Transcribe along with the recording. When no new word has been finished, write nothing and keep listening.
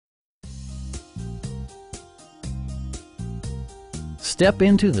Step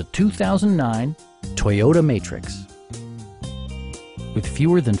into the 2009 Toyota Matrix. With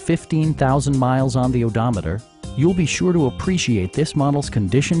fewer than 15,000 miles on the odometer, you'll be sure to appreciate this model's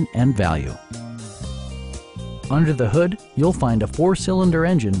condition and value. Under the hood, you'll find a 4-cylinder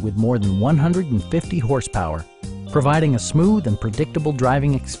engine with more than 150 horsepower, providing a smooth and predictable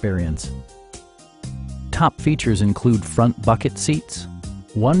driving experience. Top features include front bucket seats,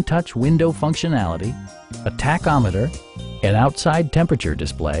 one-touch window functionality, a tachometer, an outside temperature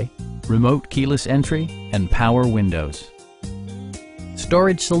display, remote keyless entry, and power windows.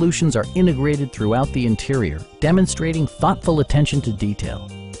 Storage solutions are integrated throughout the interior, demonstrating thoughtful attention to detail.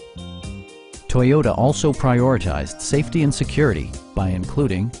 Toyota also prioritized safety and security by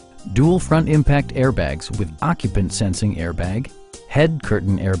including dual front impact airbags with occupant sensing airbag, head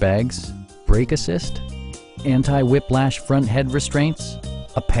curtain airbags, brake assist, anti-whiplash front head restraints,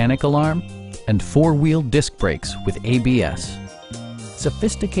 a panic alarm, and 4-wheel disc brakes with ABS.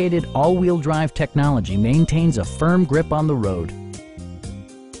 Sophisticated all-wheel drive technology maintains a firm grip on the road.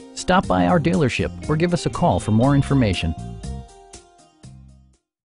 Stop by our dealership or give us a call for more information.